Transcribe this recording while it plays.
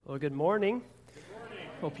Well, good morning.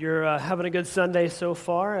 Hope you're having a good Sunday so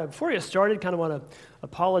far. Before we get started, kind of want to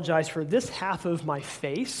apologize for this half of my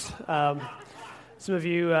face. Some of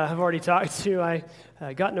you have already talked to. I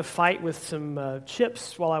got in a fight with some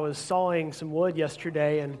chips while I was sawing some wood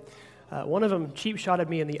yesterday, and one of them cheap shotted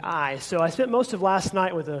me in the eye. So I spent most of last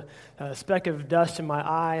night with a speck of dust in my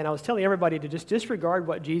eye, and I was telling everybody to just disregard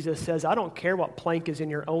what Jesus says. I don't care what plank is in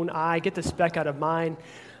your own eye. Get the speck out of mine.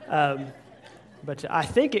 But I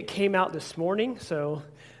think it came out this morning, so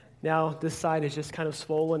now this side is just kind of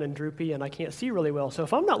swollen and droopy, and I can't see really well. So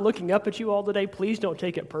if I'm not looking up at you all today, please don't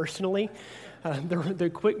take it personally. The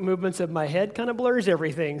quick movements of my head kind of blurs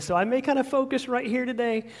everything, so I may kind of focus right here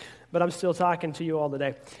today, but I'm still talking to you all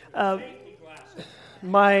today. I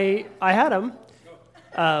had them,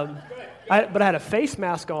 but I had a face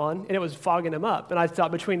mask on, and it was fogging them up, and I thought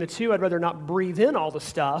between the two, I'd rather not breathe in all the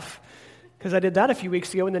stuff, because I did that a few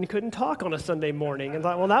weeks ago and then couldn't talk on a Sunday morning. And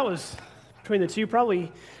thought, well, that was, between the two,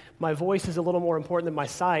 probably my voice is a little more important than my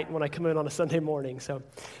sight when I come in on a Sunday morning. So,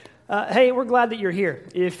 hey, we're glad that you're here.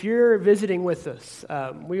 If you're visiting with us,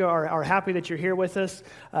 we are happy that you're here with us.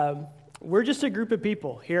 We're just a group of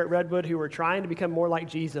people here at Redwood who are trying to become more like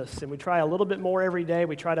Jesus, and we try a little bit more every day.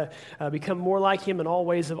 We try to become more like Him in all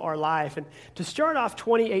ways of our life. And to start off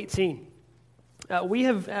 2018, we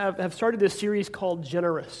have started this series called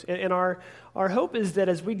Generous, and our hope is that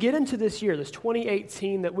as we get into this year, this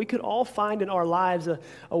 2018, that we could all find in our lives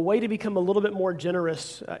a way to become a little bit more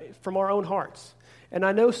generous from our own hearts. And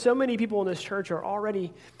I know so many people in this church are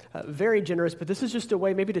already very generous, but this is just a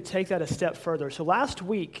way maybe to take that a step further. So last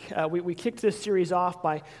week, we kicked this series off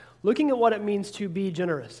by looking at what it means to be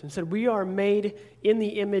generous, and said we are made in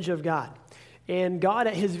the image of God. And God,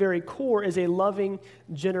 at His very core, is a loving,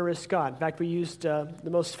 generous God. In fact, we used the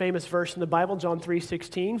most famous verse in the Bible, John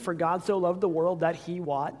 3:16, "For God so loved the world that He"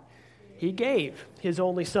 what? He gave His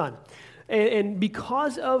only Son. And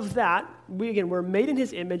because of that, we're made in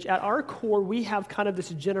His image. At our core, we have kind of this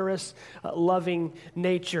generous, loving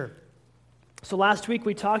nature. So last week,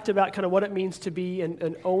 we talked about kind of what it means to be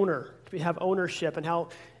an owner, to have ownership, and how,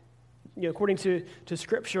 according to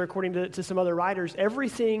Scripture, according to some other writers,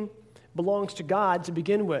 everything belongs to God to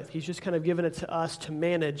begin with. He's just kind of given it to us to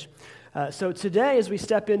manage. So today, as we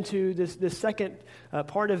step into this second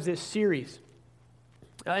part of this series,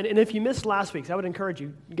 and if you missed last week's, I would encourage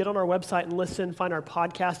you, get on our website and listen, find our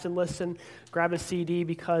podcast and listen, grab a CD,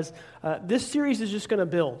 because this series is just going to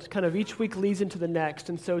build. Kind of each week leads into the next.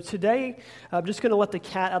 And so today, I'm just going to let the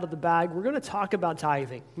cat out of the bag. We're going to talk about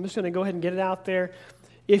tithing. I'm just going to go ahead and get it out there.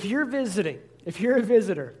 If you're a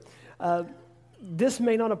visitor, this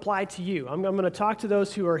may not apply to you. I'm going to talk to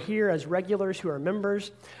those who are here as regulars, who are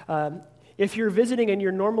members. If you're visiting and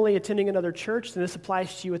you're normally attending another church, then this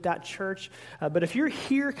applies to you at that church. But if you're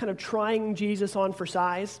here kind of trying Jesus on for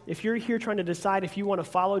size, if you're here trying to decide if you want to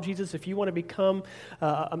follow Jesus, if you want to become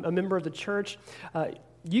a member of the church,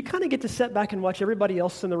 you kind of get to sit back and watch everybody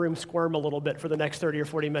else in the room squirm a little bit for the next 30 or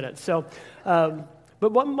 40 minutes. So,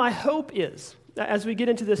 but what my hope is, as we get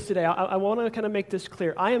into this today, I want to kind of make this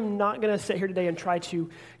clear. I am not going to sit here today and try to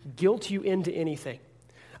guilt you into anything.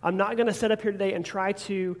 I'm not going to sit up here today and try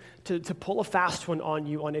to pull a fast one on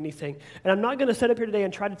you on anything. And I'm not going to sit up here today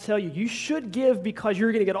and try to tell you, you should give because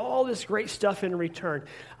you're going to get all this great stuff in return.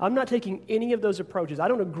 I'm not taking any of those approaches. I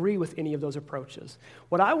don't agree with any of those approaches.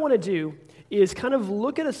 What I want to do is kind of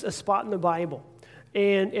look at a spot in the Bible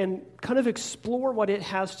and kind of explore what it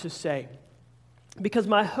has to say. Because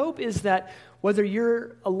my hope is that whether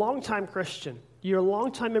you're a longtime Christian, you're a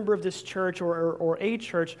longtime member of this church or a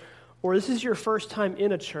church, or this is your first time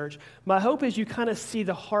in a church, my hope is you kind of see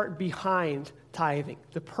the heart behind tithing,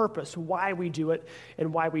 the purpose, why we do it,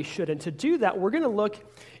 and why we should. And to do that, we're going to look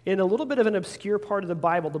in a little bit of an obscure part of the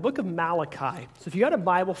Bible, the book of Malachi. So if you got a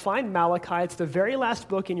Bible, find Malachi. It's the very last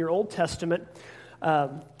book in your Old Testament.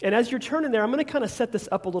 And as you're turning there, I'm going to kind of set this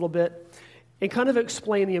up a little bit and kind of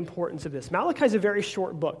explain the importance of this. Malachi is a very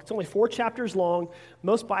short book. It's only 4 chapters long.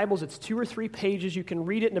 Most Bibles, it's 2 or 3 pages. You can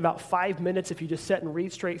read it in about 5 minutes if you just sit and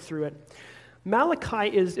read straight through it.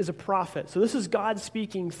 Malachi is a prophet, so this is God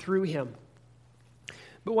speaking through him.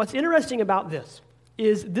 But what's interesting about this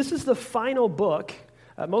is the final book,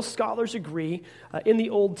 most scholars agree, in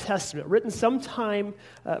the Old Testament, written sometime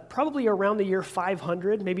probably around the year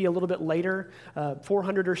 500, maybe a little bit later,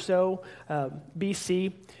 400 or so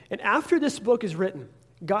BC. And after this book is written,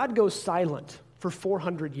 God goes silent for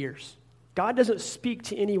 400 years. God doesn't speak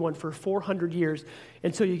to anyone for 400 years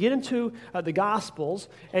until you get into the Gospels,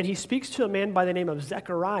 and he speaks to a man by the name of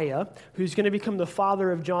Zechariah, who's going to become the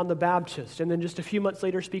father of John the Baptist, and then just a few months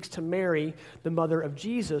later speaks to Mary, the mother of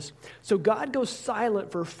Jesus. So God goes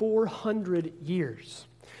silent for 400 years.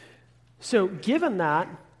 So given that,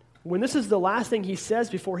 when this is the last thing he says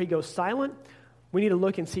before he goes silent, we need to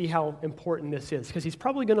look and see how important this is, because he's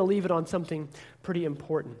probably going to leave it on something pretty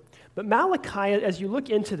important. But Malachi, as you look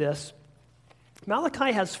into this,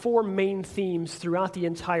 Malachi has 4 main themes throughout the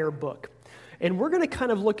entire book. And we're going to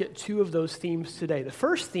kind of look at 2 of those themes today. The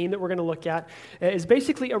first theme that we're going to look at is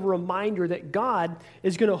basically a reminder that God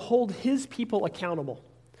is going to hold his people accountable.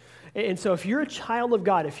 And so if you're a child of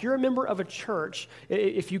God, if you're a member of a church,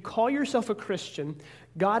 if you call yourself a Christian,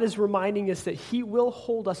 God is reminding us that he will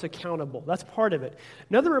hold us accountable. That's part of it.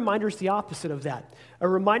 Another reminder is the opposite of that. A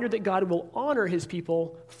reminder that God will honor his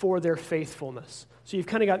people for their faithfulness. So you've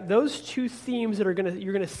kind of got those 2 themes that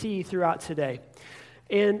you're going to see throughout today.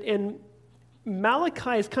 And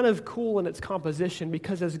Malachi is kind of cool in its composition,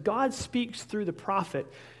 because as God speaks through the prophet,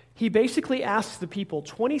 he basically asks the people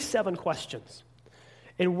 27 questions.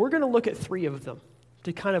 And we're going to look at 3 of them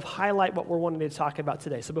to kind of highlight what we're wanting to talk about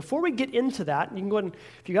today. So before we get into that, you can go ahead and,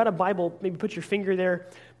 if you got a Bible, maybe put your finger there,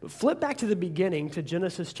 but flip back to the beginning to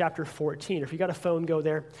Genesis chapter 14. Or if you got a phone, go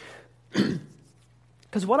there.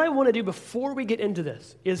 Because what I want to do before we get into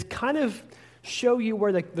this is kind of show you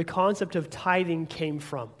where the concept of tithing came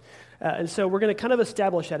from. And so we're going to kind of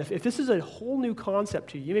establish that. If this is a whole new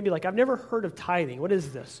concept to you, you may be like, I've never heard of tithing. What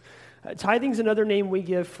is this? Tithing is another name we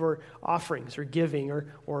give for offerings or giving,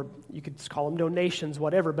 or you could call them donations,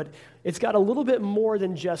 whatever. But it's got a little bit more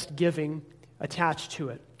than just giving attached to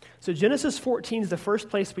it. So Genesis 14 is the first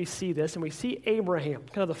place we see this, and we see Abraham,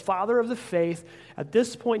 kind of the father of the faith. At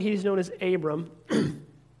this point, he's known as Abram.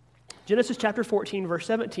 Genesis chapter 14, verse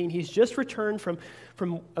 17, he's just returned from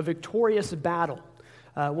a victorious battle.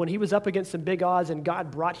 When he was up against some big odds, and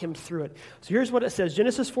God brought him through it. So here's what it says,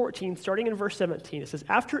 Genesis 14, starting in verse 17. It says,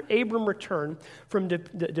 after Abram returned from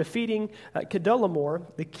defeating Kedorlaomer,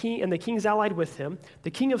 the king, and the kings allied with him,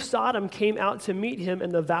 the king of Sodom came out to meet him in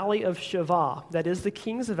the valley of Shavah, that is the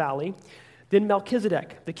king's valley. Then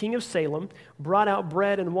Melchizedek, the king of Salem, brought out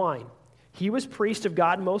bread and wine. He was priest of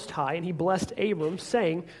God Most High, and he blessed Abram,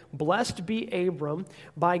 saying, blessed be Abram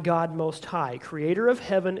by God Most High, creator of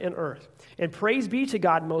heaven and earth. And praise be to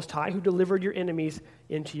God Most High, who delivered your enemies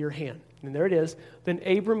into your hand. And there it is. Then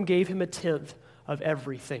Abram gave him 1/10 of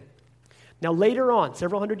everything. Now later on,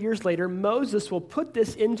 several hundred years later, Moses will put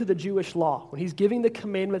this into the Jewish law. When he's giving the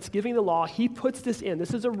commandments, giving the law, he puts this in.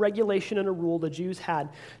 This is a regulation and a rule the Jews had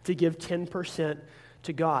to give 10%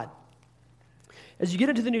 to God. As you get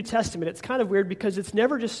into the New Testament, it's kind of weird because it's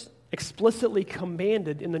never just explicitly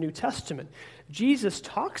commanded in the New Testament. Jesus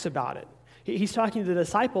talks about it. He's talking to the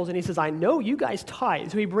disciples, and he says, I know you guys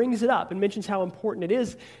tithe. So he brings it up and mentions how important it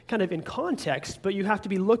is kind of in context, but you have to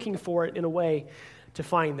be looking for it in a way to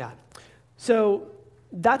find that. So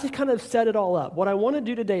that to kind of set it all up. What I want to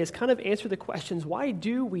do today is kind of answer the questions, why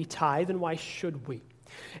do we tithe and why should we?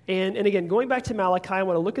 And again, going back to Malachi, I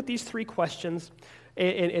want to look at these 3 questions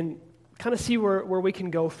and kind of see where we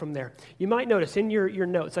can go from there. You might notice in your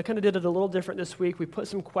notes, I kind of did it a little different this week. We put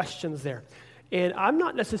some questions there. And I'm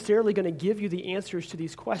not necessarily going to give you the answers to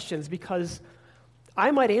these questions because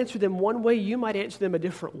I might answer them one way, you might answer them a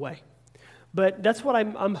different way. But that's what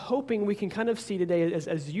I'm hoping we can kind of see today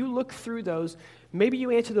as you look through those. Maybe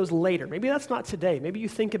you answer those later. Maybe that's not today. Maybe you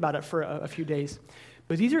think about it for a few days.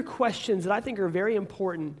 But these are questions that I think are very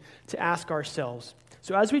important to ask ourselves.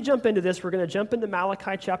 So as we jump into this, we're going to jump into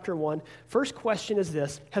Malachi chapter 1. First question is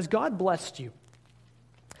this: has God blessed you?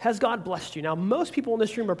 Has God blessed you? Now, most people in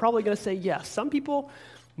this room are probably going to say yes. Some people,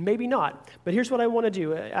 maybe not. But here's what I want to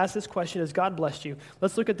do. Ask this question: has God blessed you?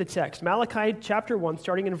 Let's look at the text. Malachi chapter 1,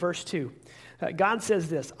 starting in verse 2. God says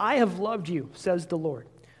this: I have loved you, says the Lord.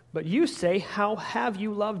 But you say, how have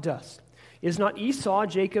you loved us? Is not Esau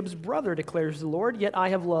Jacob's brother, declares the Lord, yet I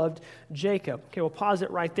have loved Jacob. Okay, we'll pause it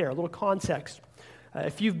right there. A little context.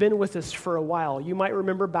 If you've been with us for a while, you might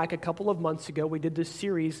remember back a couple of months ago, we did this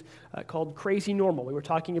series called Crazy Normal. We were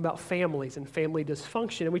talking about families and family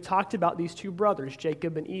dysfunction, and we talked about these 2 brothers,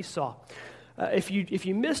 Jacob and Esau. If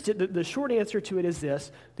you missed it, the short answer to it is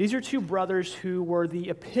this: these are 2 brothers who were the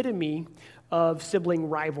epitome of sibling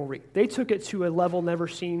rivalry. They took it to a level never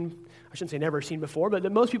seen, I shouldn't say never seen before, but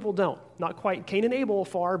that most people don't. Not quite Cain and Abel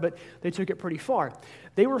far, but they took it pretty far.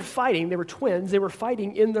 They were fighting, they were twins, they were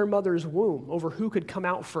fighting in their mother's womb over who could come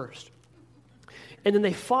out first. And then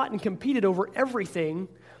they fought and competed over everything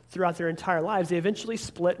throughout their entire lives. They eventually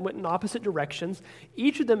split and went in opposite directions.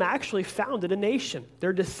 Each of them actually founded a nation.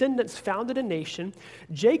 Their descendants founded a nation.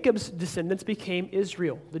 Jacob's descendants became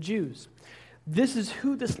Israel, the Jews. This is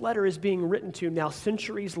who this letter is being written to now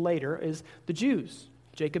centuries later, is the Jews,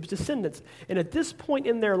 Jacob's descendants. And at this point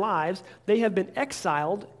in their lives, they have been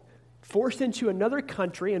exiled, forced into another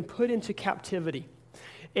country, and put into captivity.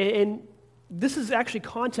 And this is actually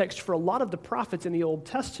context for a lot of the prophets in the Old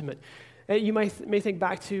Testament. You may think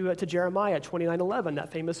back to Jeremiah 29:11,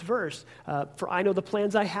 that famous verse. For I know the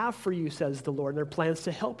plans I have for you, says the Lord, and they're plans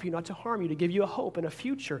to help you, not to harm you, to give you a hope and a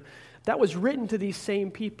future. That was written to these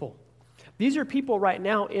same people. These are people right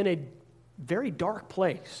now in a very dark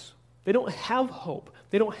place. They don't have hope.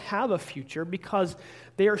 They don't have a future because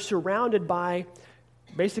they are surrounded by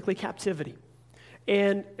basically captivity.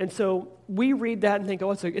 And so we read that and think,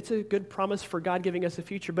 oh, it's a good promise for God giving us a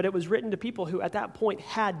future. But it was written to people who at that point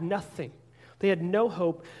had nothing. They had no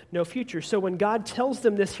hope, no future. So when God tells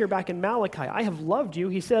them this here back in Malachi, I have loved you,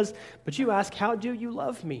 he says, but you ask, how do you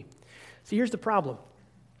love me? See, here's the problem.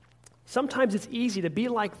 Sometimes it's easy to be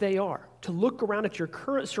like they are, to look around at your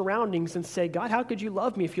current surroundings and say, God, how could you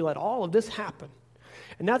love me if you let all of this happen?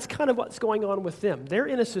 And that's kind of what's going on with them. They're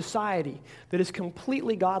in a society that is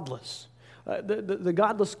completely godless. The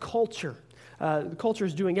godless culture. The culture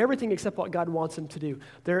is doing everything except what God wants them to do.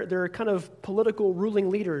 Their kind of political ruling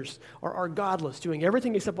leaders are godless, doing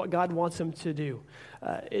everything except what God wants them to do.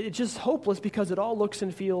 It's just hopeless because it all looks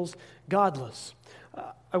and feels godless.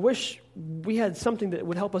 I wish we had something that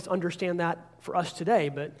would help us understand that for us today,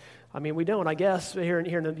 but I mean, we don't, I guess, here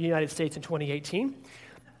in the United States in 2018.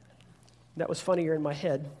 That was funnier in my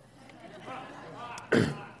head.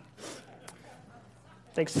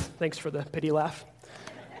 Thanks for the pity laugh.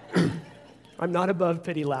 I'm not above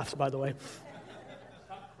pity laughs, by the way.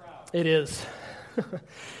 It is.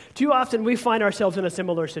 Too often we find ourselves in a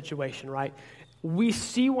similar situation, right? We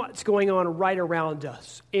see what's going on right around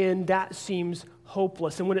us, and that seems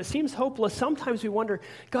hopeless. And when it seems hopeless, sometimes we wonder,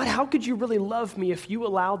 God, how could you really love me if you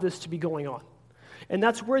allow this to be going on? And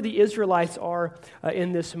that's where the Israelites are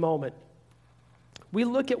in this moment. We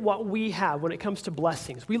look at what we have when it comes to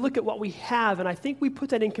blessings. We look at what we have, and I think we put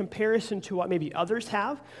that in comparison to what maybe others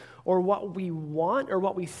have, or what we want, or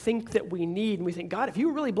what we think that we need. And we think, God, if you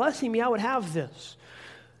were really blessing me, I would have this.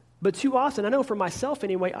 But too often, I know for myself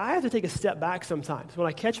anyway, I have to take a step back sometimes. When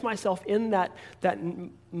I catch myself in that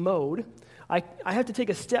mode, I have to take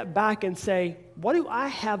a step back and say, what do I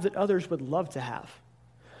have that others would love to have?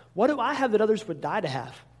 What do I have that others would die to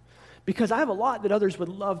have? Because I have a lot that others would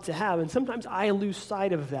love to have, and sometimes I lose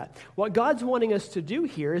sight of that. What God's wanting us to do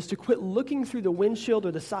here is to quit looking through the windshield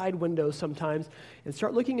or the side windows sometimes and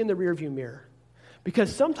start looking in the rearview mirror.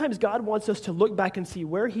 Because sometimes God wants us to look back and see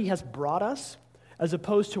where he has brought us as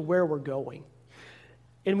opposed to where we're going.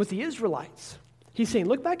 And with the Israelites, he's saying,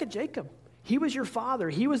 look back at Jacob. He was your father.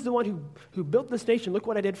 He was the one who built this nation. Look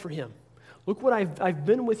what I did for him. Look what I've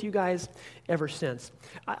been with you guys ever since.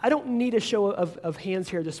 I don't need a show of hands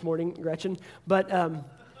here this morning, Gretchen, but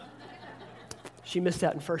she missed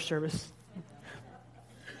that in first service.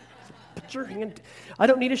 Put your hand. I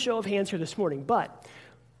don't need a show of hands here this morning, but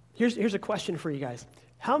here's a question for you guys.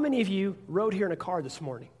 How many of you rode here in a car this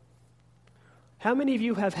morning? How many of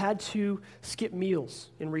you have had to skip meals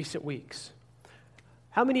in recent weeks?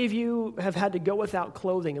 How many of you have had to go without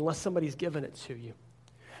clothing unless somebody's given it to you?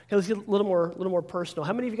 Okay, let's get a little more personal.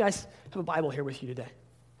 How many of you guys have a Bible here with you today?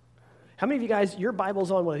 How many of you guys, your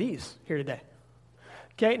Bible's on one of these here today?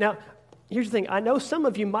 Okay, now, here's the thing. I know some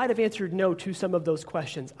of you might have answered no to some of those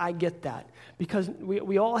questions. I get that because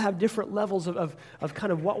we all have different levels of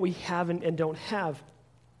kind of what we have and don't have.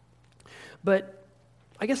 But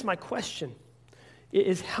I guess my question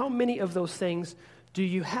is how many of those things do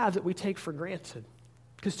you have that we take for granted?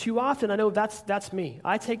 Because too often, I know that's me.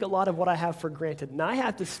 I take a lot of what I have for granted, and I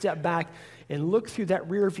have to step back and look through that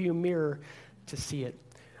rearview mirror to see it.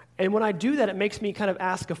 And when I do that, it makes me kind of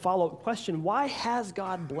ask a follow-up question. Why has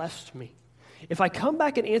God blessed me? If I come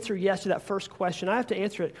back and answer yes to that first question, I have to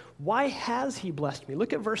answer it, why has he blessed me?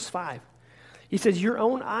 Look at verse 5. He says, your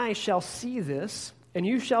own eyes shall see this, and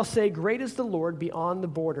you shall say, great is the Lord beyond the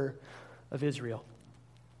border of Israel.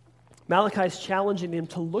 Malachi is challenging them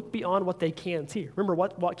to look beyond what they can see. Remember,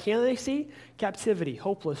 what can they see? Captivity,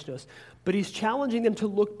 hopelessness. But he's challenging them to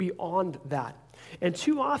look beyond that. And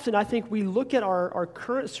too often, I think we look at our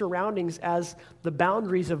current surroundings as the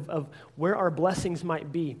boundaries of where our blessings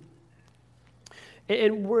might be.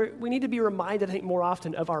 And we need to be reminded, I think, more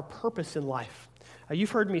often of our purpose in life.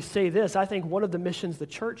 You've heard me say this. I think one of the missions the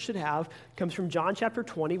church should have comes from John chapter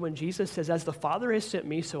 20 when Jesus says, as the Father has sent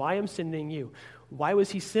me, so I am sending you. Why was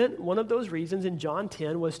he sent? One of those reasons in John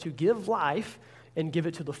 10 was to give life and give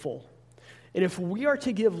it to the full. And if we are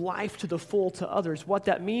to give life to the full to others, what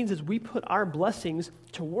that means is we put our blessings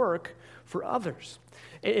to work for others.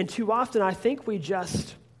 And too often, I think we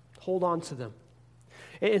just hold on to them.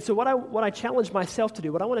 And so what I challenge myself to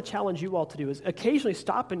do, what I want to challenge you all to do is occasionally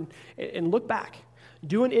stop and look back.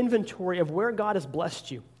 Do an inventory of where God has blessed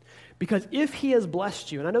you. Because if he has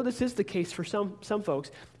blessed you, and I know this is the case for some folks,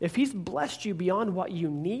 if he's blessed you beyond what you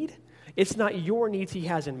need, it's not your needs he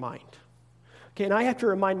has in mind. Okay, and I have to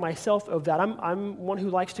remind myself of that. I'm one who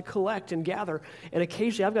likes to collect and gather, and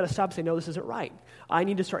occasionally I've got to stop and say, no, this isn't right. I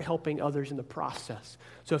need to start helping others in the process.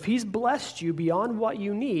 So if he's blessed you beyond what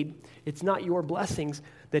you need, it's not your blessings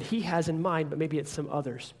that he has in mind, but maybe it's some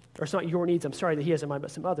others. Or it's not your needs, that he has in mind, but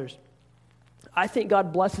some others. I think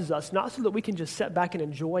God blesses us not so that we can just sit back and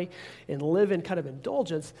enjoy and live in kind of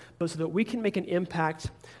indulgence, but so that we can make an impact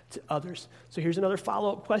to others. So here's another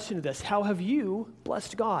follow-up question to this. How have you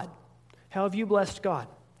blessed God? How have you blessed God?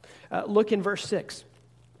 Look in verse 6.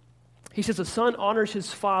 He says, a son honors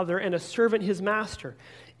his father and a servant his master.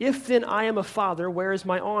 If then I am a father, where is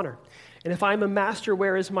my honor? And if I am a master,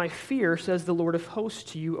 where is my fear, says the Lord of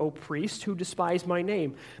hosts to you, O priests, who despise my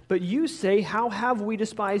name. But you say, how have we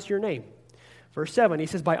despised your name? Verse 7, he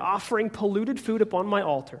says, by offering polluted food upon my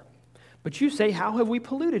altar. But you say, how have we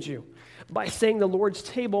polluted you? By saying the Lord's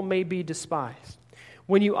table may be despised.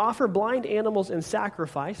 When you offer blind animals in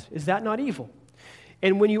sacrifice, is that not evil?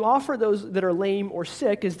 And when you offer those that are lame or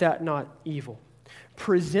sick, is that not evil?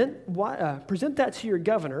 Present that to your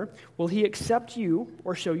governor. Will he accept you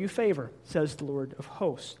or show you favor, says the Lord of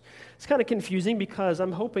hosts. It's kind of confusing because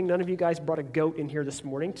I'm hoping none of you guys brought a goat in here this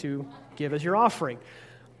morning to give as your offering.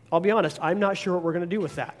 I'll be honest, I'm not sure what we're going to do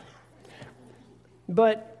with that.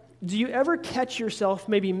 But do you ever catch yourself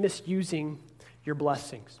maybe misusing your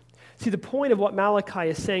blessings? See, the point of what Malachi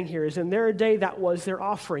is saying here is in their day, that was their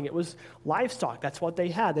offering. It was livestock. That's what they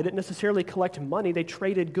had. They didn't necessarily collect money. They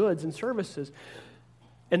traded goods and services.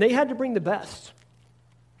 And they had to bring the best.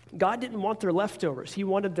 God didn't want their leftovers. He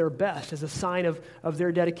wanted their best as a sign of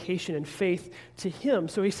their dedication and faith to him.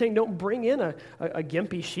 So he's saying, don't bring in a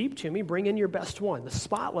gimpy sheep to me. Bring in your best one, the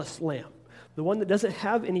spotless lamb, the one that doesn't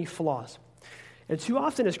have any flaws. And too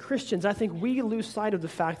often as Christians, I think we lose sight of the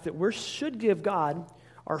fact that we should give God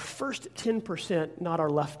our first 10%, not our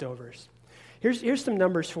leftovers. Here's some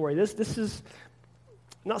numbers for you. This is,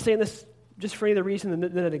 I'm not saying this just for any other reason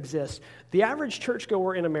than it exists. The average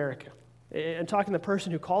churchgoer in America, and talking to the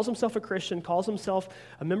person who calls himself a Christian, calls himself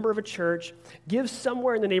a member of a church, gives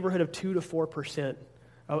somewhere in the neighborhood of 2 to 4%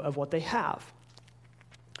 of what they have.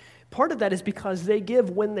 Part of that is because they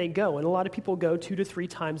give when they go, and a lot of people go 2 to 3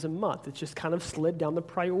 times a month. It's just kind of slid down the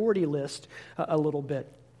priority list a little bit.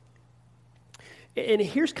 And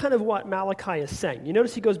here's kind of what Malachi is saying. You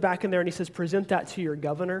notice he goes back in there and he says, present that to your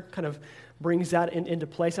governor, kind of brings that into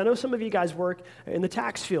place. I know some of you guys work in the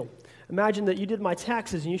tax field. Imagine that you did my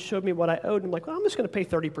taxes and you showed me what I owed, and I'm like, well, I'm just going to pay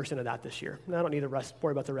 30% of that this year. And I don't need to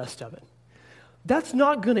worry about the rest of it. That's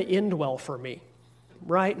not going to end well for me,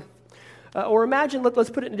 right? Or imagine, let's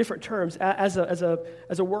put it in different terms, as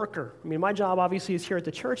a worker. I mean, my job obviously is here at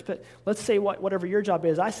the church, but let's say whatever your job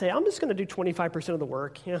is, I say, I'm just going to do 25% of the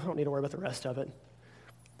work. I don't need to worry about the rest of it.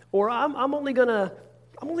 Or I'm only going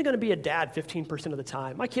to be a dad 15% of the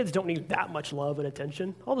time. My kids don't need that much love and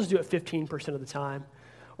attention. I'll just do it 15% of the time.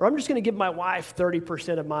 Or I'm just going to give my wife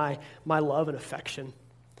 30% of my love and affection.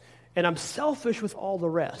 And I'm selfish with all the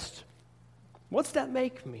rest. What's that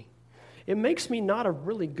make me? It makes me not a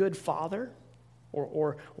really good father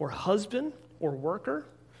or husband or worker.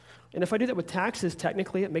 And if I do that with taxes,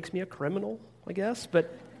 technically it makes me a criminal, I guess.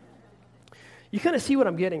 But you kind of see what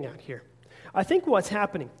I'm getting at here. I think what's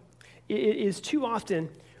happening is too often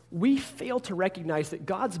we fail to recognize that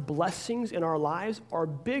God's blessings in our lives are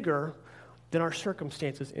bigger than our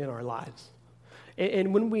circumstances in our lives.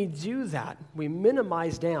 And when we do that, we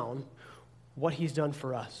minimize down what he's done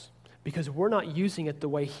for us because we're not using it the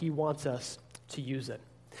way he wants us to use it.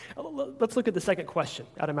 Let's look at the second question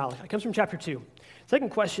out of Malachi. It comes from chapter 2. Second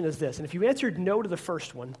question is this, and if you answered no to the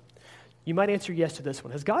first one, you might answer yes to this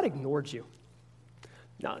one. Has God ignored you?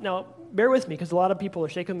 Now, bear with me, because a lot of people are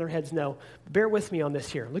shaking their heads no. Bear with me on this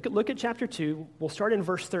here. Look at chapter 2. We'll start in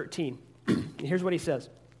verse 13. And here's what he says.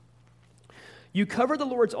 You cover the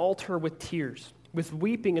Lord's altar with tears, with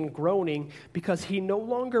weeping and groaning, because he no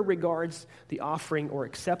longer regards the offering or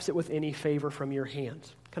accepts it with any favor from your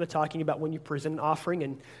hands. Kind of talking about when you present an offering,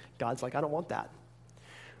 and God's like, I don't want that.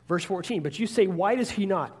 Verse 14, but you say, why does he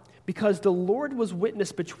not? Because the Lord was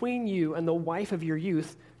witness between you and the wife of your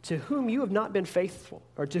youth, to whom you have not been faithful,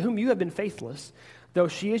 or to whom you have been faithless, though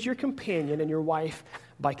she is your companion and your wife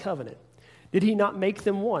by covenant. Did he not make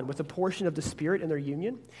them one with a portion of the Spirit in their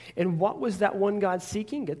union? And what was that one God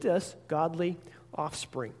seeking? Get this, godly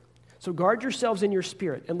offspring. So guard yourselves in your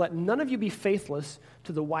spirit, and let none of you be faithless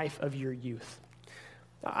to the wife of your youth.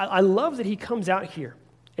 I love that he comes out here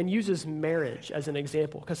and uses marriage as an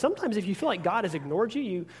example. Because sometimes if you feel like God has ignored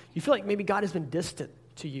you, you feel like maybe God has been distant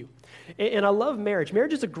to you. And I love marriage.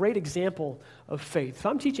 Marriage is a great example of faith. If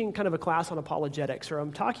I'm teaching kind of a class on apologetics or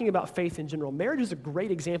I'm talking about faith in general, marriage is a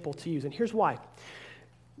great example to use. And here's why.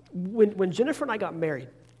 When Jennifer and I got married,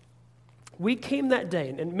 we came that day,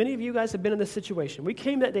 and many of you guys have been in this situation. We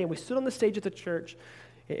came that day and we stood on the stage at the church,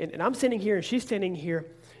 and I'm standing here and she's standing here,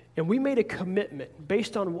 and we made a commitment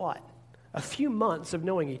based on what? A few months of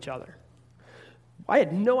knowing each other. I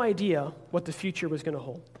had no idea what the future was going to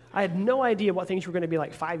hold. I had no idea what things were going to be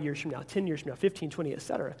like 5 years from now, 10 years from now, 15, 20,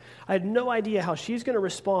 etc. I had no idea how she's going to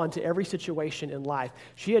respond to every situation in life.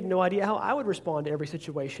 She had no idea how I would respond to every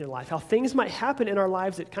situation in life, how things might happen in our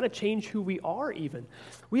lives that kind of change who we are even.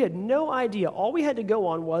 We had no idea. All we had to go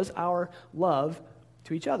on was our love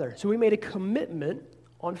to each other. So we made a commitment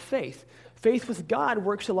on faith. Faith with God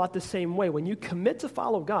works a lot the same way. When you commit to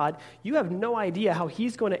follow God, you have no idea how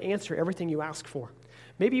He's going to answer everything you ask for.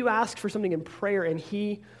 Maybe you ask for something in prayer and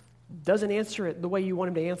He doesn't answer it the way you want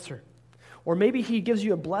Him to answer. Or maybe He gives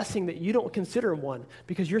you a blessing that you don't consider one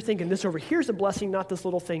because you're thinking this over here's a blessing, not this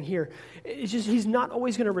little thing here. It's just He's not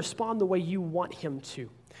always going to respond the way you want Him to.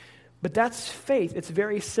 But that's faith. It's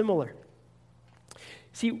very similar.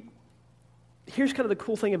 See, here's kind of the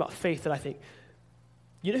cool thing about faith that I think.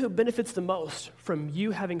 You know who benefits the most from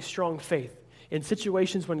you having strong faith in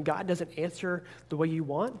situations when God doesn't answer the way you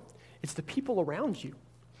want? It's the people around you.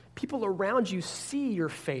 People around you see your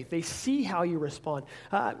faith. They see how you respond.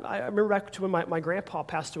 I remember back to when my grandpa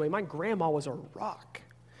passed away. My grandma was a rock.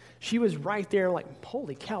 She was right there like,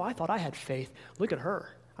 holy cow, I thought I had faith. Look at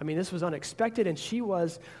her. I mean, this was unexpected, and she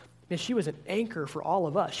was an anchor for all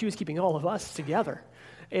of us. She was keeping all of us together.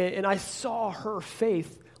 And I saw her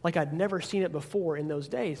faith like I'd never seen it before in those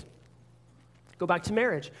days. Go back to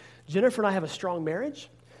marriage. Jennifer and I have a strong marriage.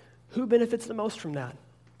 Who benefits the most from that?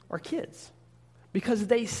 Our kids. Because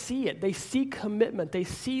they see it. They see commitment. They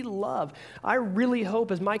see love. I really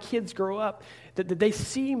hope as my kids grow up that they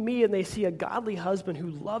see me and they see a godly husband who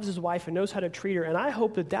loves his wife and knows how to treat her. And I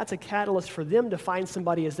hope that that's a catalyst for them to find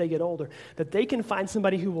somebody as they get older, that they can find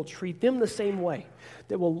somebody who will treat them the same way,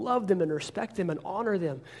 that will love them and respect them and honor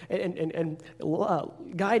them and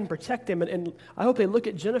guide and protect them. And I hope they look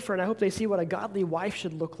at Jennifer and I hope they see what a godly wife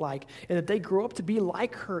should look like and that they grow up to be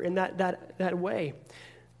like her in that way.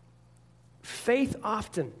 Faith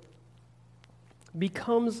often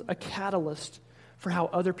becomes a catalyst for how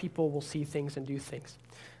other people will see things and do things.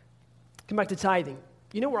 Come back to tithing.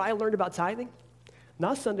 You know where I learned about tithing?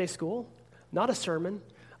 Not Sunday school, not a sermon.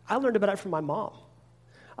 I learned about it from my mom.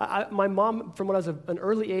 My mom, from when I was an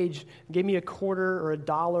early age, gave me a quarter or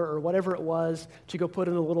 $1 or whatever it was to go put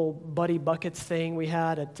in the little buddy buckets thing we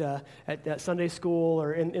had at Sunday school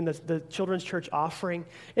or in the children's church offering.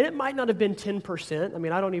 And it might not have been 10%. I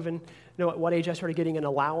mean, I don't even know at what age I started getting an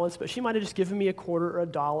allowance, but she might have just given me a quarter or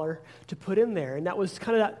 $1 to put in there. And that was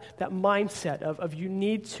kind of that mindset of you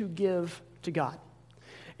need to give to God.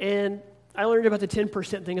 And I learned about the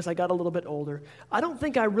 10% thing as I got a little bit older. I don't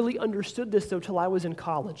think I really understood this, though, till I was in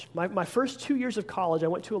college. My first 2 years of college, I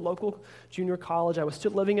went to a local junior college. I was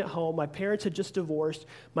still living at home. My parents had just divorced.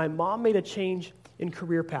 My mom made a change in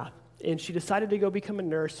career path, and she decided to go become a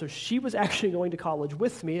nurse, so she was actually going to college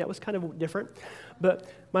with me. That was kind of different. But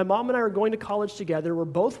my mom and I were going to college together. We're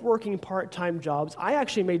both working part-time jobs. I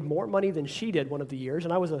actually made more money than she did one of the years,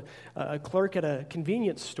 and I was a clerk at a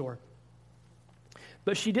convenience store.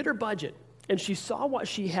 But she did her budget, and she saw what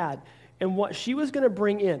she had, and what she was going to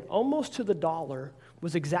bring in, almost to the dollar,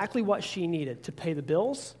 was exactly what she needed to pay the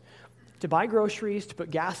bills, to buy groceries, to put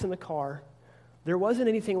gas in the car. There wasn't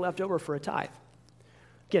anything left over for a tithe.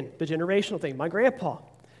 Again, the generational thing. My grandpa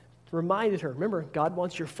reminded her, remember, God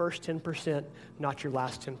wants your first 10%, not your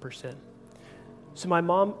last 10%. So my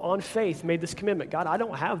mom, on faith, made this commitment. God, I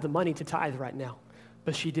don't have the money to tithe right now,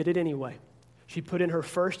 but she did it anyway. She put in her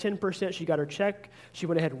first 10%. She got her check. She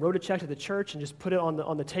went ahead and wrote a check to the church and just put it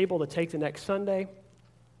on the table to take the next Sunday.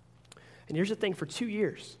 And here's the thing, for 2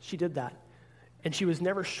 years, she did that. And she was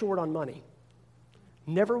never short on money.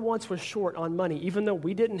 Never once was short on money, even though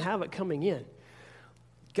we didn't have it coming in.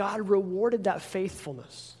 God rewarded that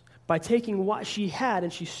faithfulness by taking what she had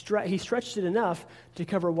and he stretched it enough to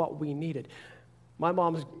cover what we needed. My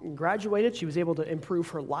mom graduated. She was able to improve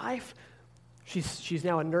her life. She's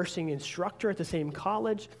now a nursing instructor at the same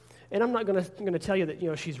college. And I'm not going to tell you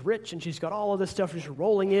that she's rich and she's got all of this stuff just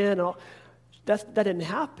rolling in. And all. That didn't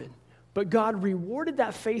happen. But God rewarded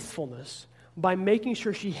that faithfulness by making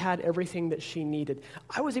sure she had everything that she needed.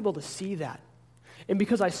 I was able to see that. And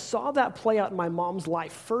because I saw that play out in my mom's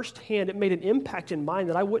life firsthand, it made an impact in mine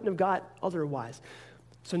that I wouldn't have got otherwise.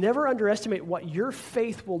 So never underestimate what your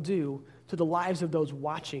faith will do to the lives of those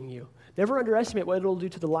watching you. Never underestimate what it'll do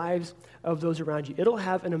to the lives of those around you. It'll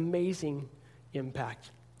have an amazing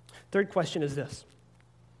impact. Third question is this: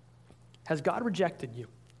 has God rejected you?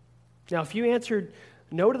 Now, if you answered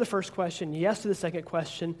no to the first question, yes to the second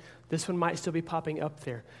question, this one might still be popping up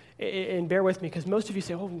there. And bear with me, because most of you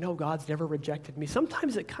say, oh, no, God's never rejected me.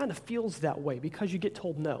 Sometimes it kind of feels that way because you get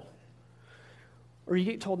told no, or you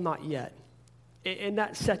get told not yet. And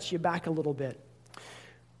that sets you back a little bit.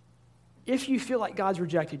 If you feel like God's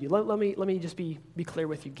rejected you, let me just be clear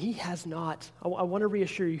with you. He has not. I want to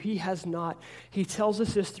reassure you, he has not. He tells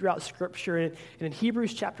us this throughout Scripture. And in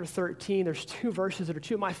Hebrews chapter 13, there's two verses that are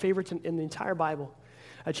two of my favorites in the entire Bible.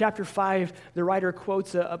 Chapter 5, the writer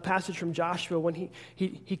quotes a passage from Joshua when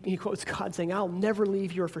he quotes God saying, I'll never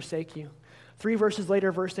leave you or forsake you. 3 verses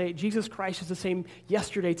later, verse 8, Jesus Christ is the same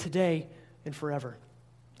yesterday, today, and forever.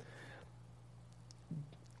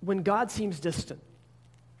 When God seems distant,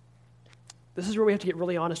 this is where we have to get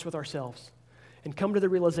really honest with ourselves and come to the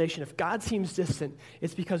realization if God seems distant,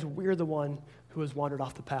 it's because we're the one who has wandered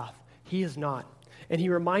off the path. He is not. And he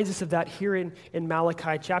reminds us of that here in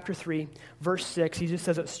Malachi chapter 3, verse 6. He just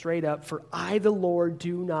says it straight up, for I, the Lord,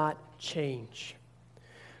 do not change.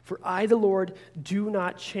 For I, the Lord, do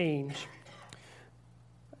not change.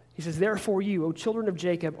 He says, therefore you, O children of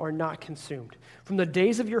Jacob, are not consumed. From the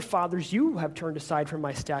days of your fathers you have turned aside from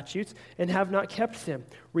my statutes and have not kept them.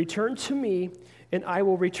 Return to me, and I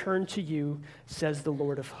will return to you, says the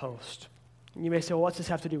Lord of hosts. And you may say, well, what's this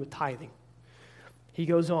have to do with tithing? He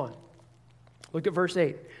goes on. Look at verse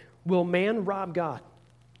 8. Will man rob God?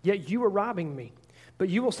 Yet you are robbing me. But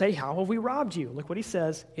you will say, how have we robbed you? Look what he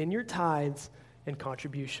says, in your tithes and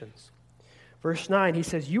contributions. Verse 9, he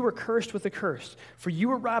says, you are cursed with a curse, for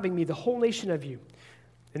you are robbing me, the whole nation of you.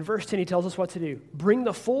 In verse 10, he tells us what to do. Bring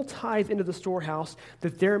the full tithe into the storehouse,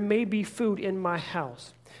 that there may be food in my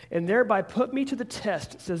house. And thereby put me to the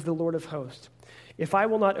test, says the Lord of hosts, if I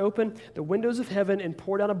will not open the windows of heaven and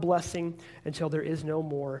pour down a blessing until there is no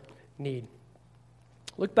more need.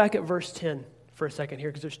 Look back at verse 10 for a second here,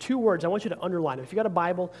 because there's 2 words. I want you to underline them. If you got a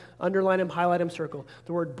Bible, underline them, highlight them, circle.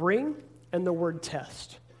 The word bring and the word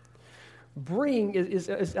test. Bring is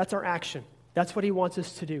that's our action. That's what he wants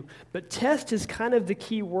us to do. But test is kind of the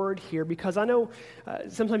key word here, because I know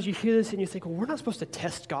sometimes you hear this and you think, well, we're not supposed to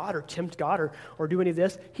test God or tempt God or do any of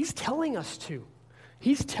this. He's telling us to.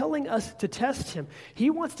 He's telling us to test him. He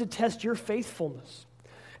wants to test your faithfulness.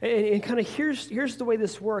 And kind of here's the way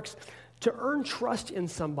this works. To earn trust in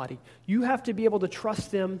somebody, you have to be able to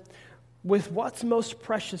trust them with what's most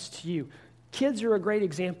precious to you. Kids are a great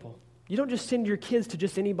example. You don't just send your kids to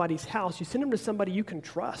just anybody's house. You send them to somebody you can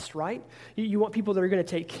trust, right? You want people that are going to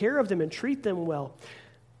take care of them and treat them well.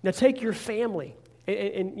 Now take your family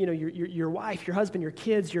and you know, your wife, your husband, your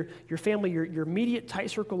kids, your family, your immediate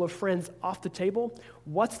tight circle of friends off the table.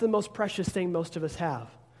 What's the most precious thing most of us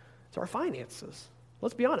have? It's our finances.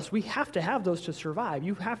 Let's be honest. We have to have those to survive.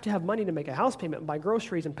 You have to have money to make a house payment and buy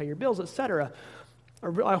groceries and pay your bills, etc.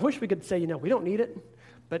 I wish we could say, we don't need it.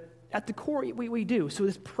 But at the core, we do. So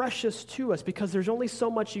it's precious to us because there's only so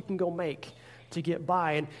much you can go make to get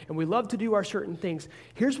by. And we love to do our certain things.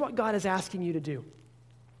 Here's what God is asking you to do.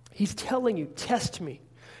 He's telling you, test me.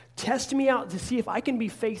 Test me out to see if I can be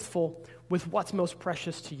faithful with what's most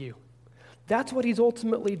precious to you. That's what he's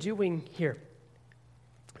ultimately doing here.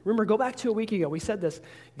 Remember, go back to a week ago. We said this.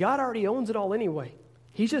 God already owns it all anyway.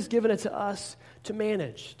 He's just given it to us to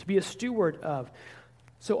manage, to be a steward of.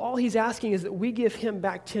 So all he's asking is that we give him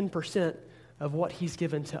back 10% of what he's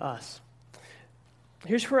given to us.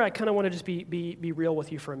 Here's where I kind of want to just be real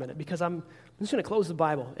with you for a minute, because I'm just going to close the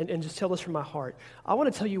Bible and just tell this from my heart. I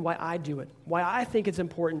want to tell you why I do it, why I think it's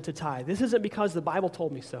important to tithe. This isn't because the Bible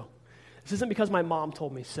told me so. This isn't because my mom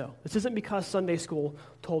told me so. This isn't because Sunday school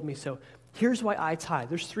told me so. Here's why I tithe.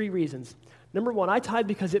 There's 3 reasons. Number 1, I tithe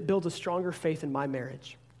because it builds a stronger faith in my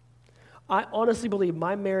marriage. I honestly believe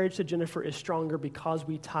my marriage to Jennifer is stronger because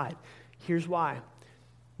we tithe. Here's why.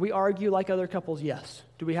 We argue like other couples, yes.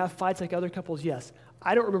 Do we have fights like other couples? Yes.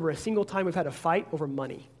 I don't remember a single time we've had a fight over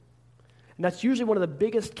money. And that's usually one of the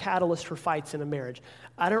biggest catalysts for fights in a marriage.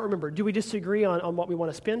 I don't remember. Do we disagree on what we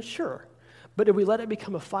want to spend? Sure. But did we let it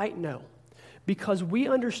become a fight? No. Because we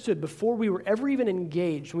understood before we were ever even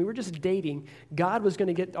engaged, when we were just dating, God was going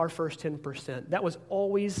to get our first 10%. That was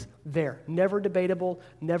always there. Never debatable,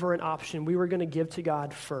 never an option. We were going to give to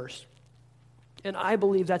God first. And I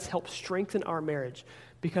believe that's helped strengthen our marriage,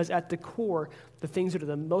 because at the core, the things that are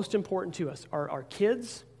the most important to us are our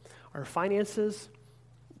kids, our finances.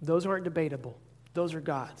 Those aren't debatable. Those are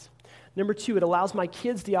God's. Number 2, it allows my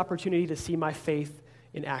kids the opportunity to see my faith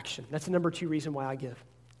in action. That's the number 2 reason why I give.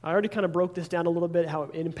 I already kind of broke this down a little bit, how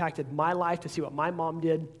it impacted my life to see what my mom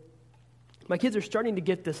did. My kids are starting to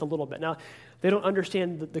get this a little bit. Now, they don't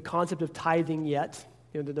understand the concept of tithing yet.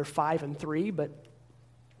 They're 5 and 3, but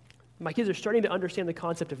my kids are starting to understand the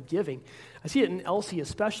concept of giving. I see it in Elsie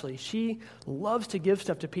especially. She loves to give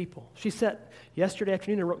stuff to people. She sat yesterday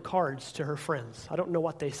afternoon and wrote cards to her friends. I don't know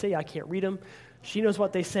what they say. I can't read them. She knows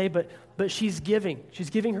what they say, but she's giving. She's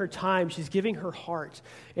giving her time. She's giving her heart.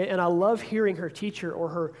 And I love hearing her teacher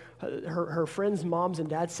or her friends' moms and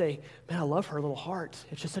dads say, man, I love her little heart.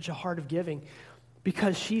 It's just such a heart of giving.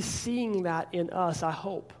 Because she's seeing that in us, I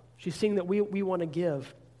hope. She's seeing that we want to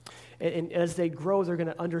give. And as they grow, they're going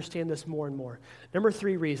to understand this more and more. Number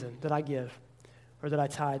 3 reason that I give, or that I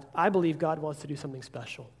tithe, I believe God wants to do something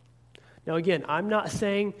special. Now again, I'm not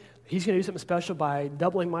saying he's going to do something special by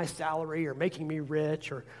doubling my salary or making me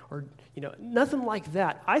rich or nothing like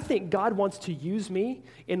that. I think God wants to use me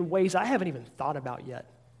in ways I haven't even thought about yet.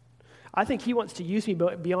 I think he wants to use me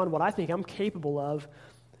beyond what I think I'm capable of.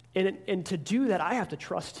 And to do that, I have to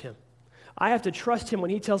trust him. I have to trust him when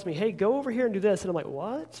he tells me, hey, go over here and do this. And I'm like,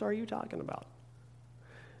 what are you talking about?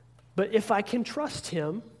 But if I can trust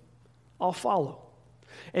him, I'll follow.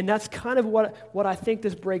 And that's kind of what I think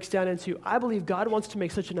this breaks down into. I believe God wants to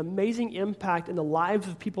make such an amazing impact in the lives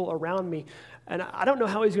of people around me. And I don't know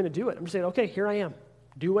how he's going to do it. I'm just saying, okay, here I am.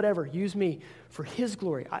 Do whatever. Use me for his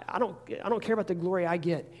glory. I don't care about the glory I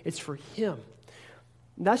get. It's for him.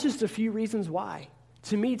 And that's just a few reasons why.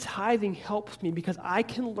 To me, tithing helps me because I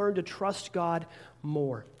can learn to trust God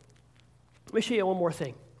more. Let me show you one more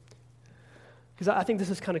thing, because I think this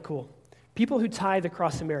is kind of cool. People who tithe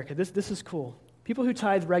across America, this is cool. People who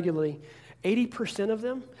tithe regularly, 80% of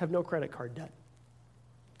them have no credit card debt.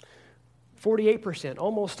 48%,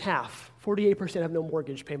 almost half, 48% have no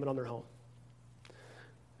mortgage payment on their home.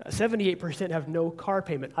 78% have no car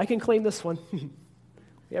payment. I can claim this one.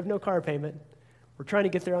 We have no car payment. We're trying to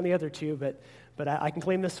get there on the other two, but I can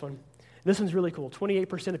claim this one. This one's really cool.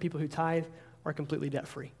 28% of people who tithe are completely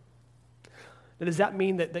debt-free. Now, does that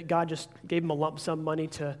mean that God just gave them a lump sum money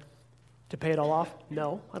to pay it all off?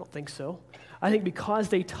 No, I don't think so. I think because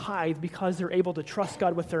they tithe, because they're able to trust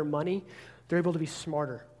God with their money, they're able to be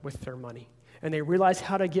smarter with their money. And they realize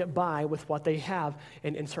how to get by with what they have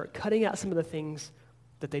and start cutting out some of the things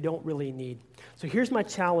that they don't really need. So here's my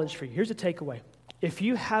challenge for you. Here's a takeaway. If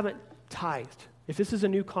you haven't tithed, if this is a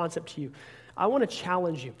new concept to you, I want to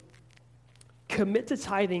challenge you. Commit to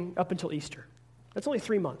tithing up until Easter. That's only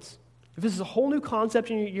 3 months. If this is a whole new concept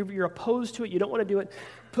and you're opposed to it, you don't want to do it,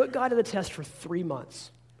 put God to the test for 3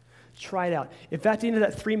 months. Try it out. If at the end of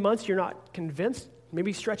that 3 months you're not convinced,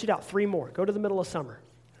 maybe stretch it out 3 more. Go to the middle of summer.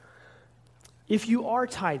 If you are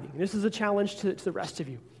tithing, this is a challenge to the rest of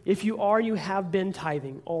you. If you have been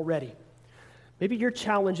tithing already, maybe your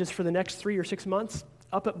challenge is for the next 3 or 6 months,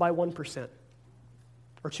 up it by 1%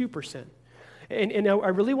 or 2%. And I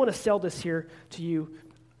really want to sell this here to you.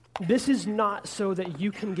 This is not so that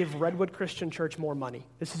you can give Redwood Christian Church more money.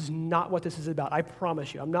 This is not what this is about. I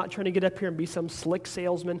promise you. I'm not trying to get up here and be some slick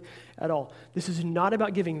salesman at all. This is not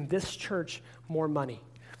about giving this church more money.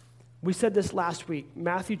 We said this last week.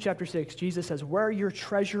 Matthew chapter 6, Jesus says, where your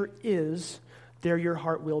treasure is, there your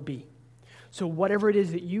heart will be. So whatever it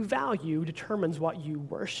is that you value determines what you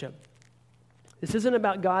worship. This isn't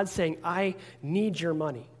about God saying, I need your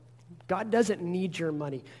money. God doesn't need your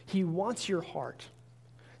money. He wants your heart.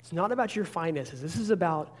 It's not about your finances. This is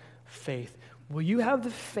about faith. Will you have the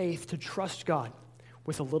faith to trust God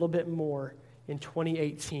with a little bit more in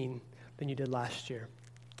 2018 than you did last year?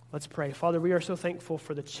 Let's pray. Father, we are so thankful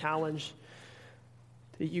for the challenge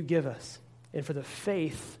that you give us and for the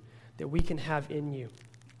faith that we can have in you.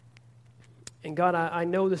 And God, I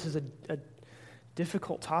know this is a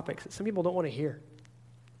difficult topic that some people don't want to hear.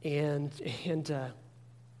 And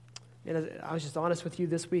I was just honest with you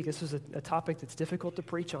this week. This was a topic that's difficult to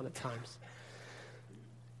preach on at times.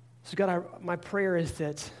 So God, my prayer is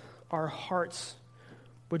that our hearts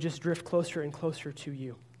would just drift closer and closer to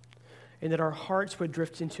you, and that our hearts would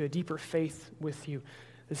drift into a deeper faith with you.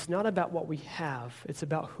 It's not about what we have. It's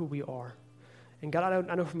about who we are. And God,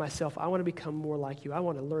 I know for myself, I want to become more like you. I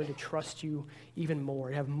want to learn to trust you even more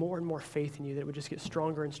and have more and more faith in you, that it would just get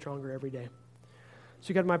stronger and stronger every day.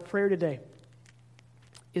 So God, my prayer today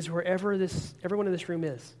is wherever everyone in this room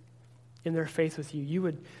is in their faith with you, you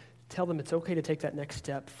would tell them it's okay to take that next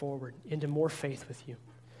step forward into more faith with you.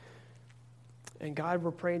 And God, we're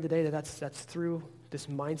praying today that's through this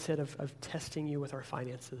mindset of testing you with our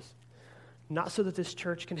finances. Not so that this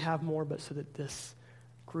church can have more, but so that this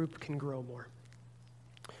group can grow more.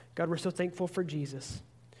 God, we're so thankful for Jesus.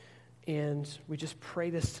 And we just pray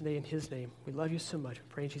this today in his name. We love you so much. We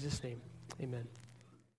pray in Jesus' name. Amen.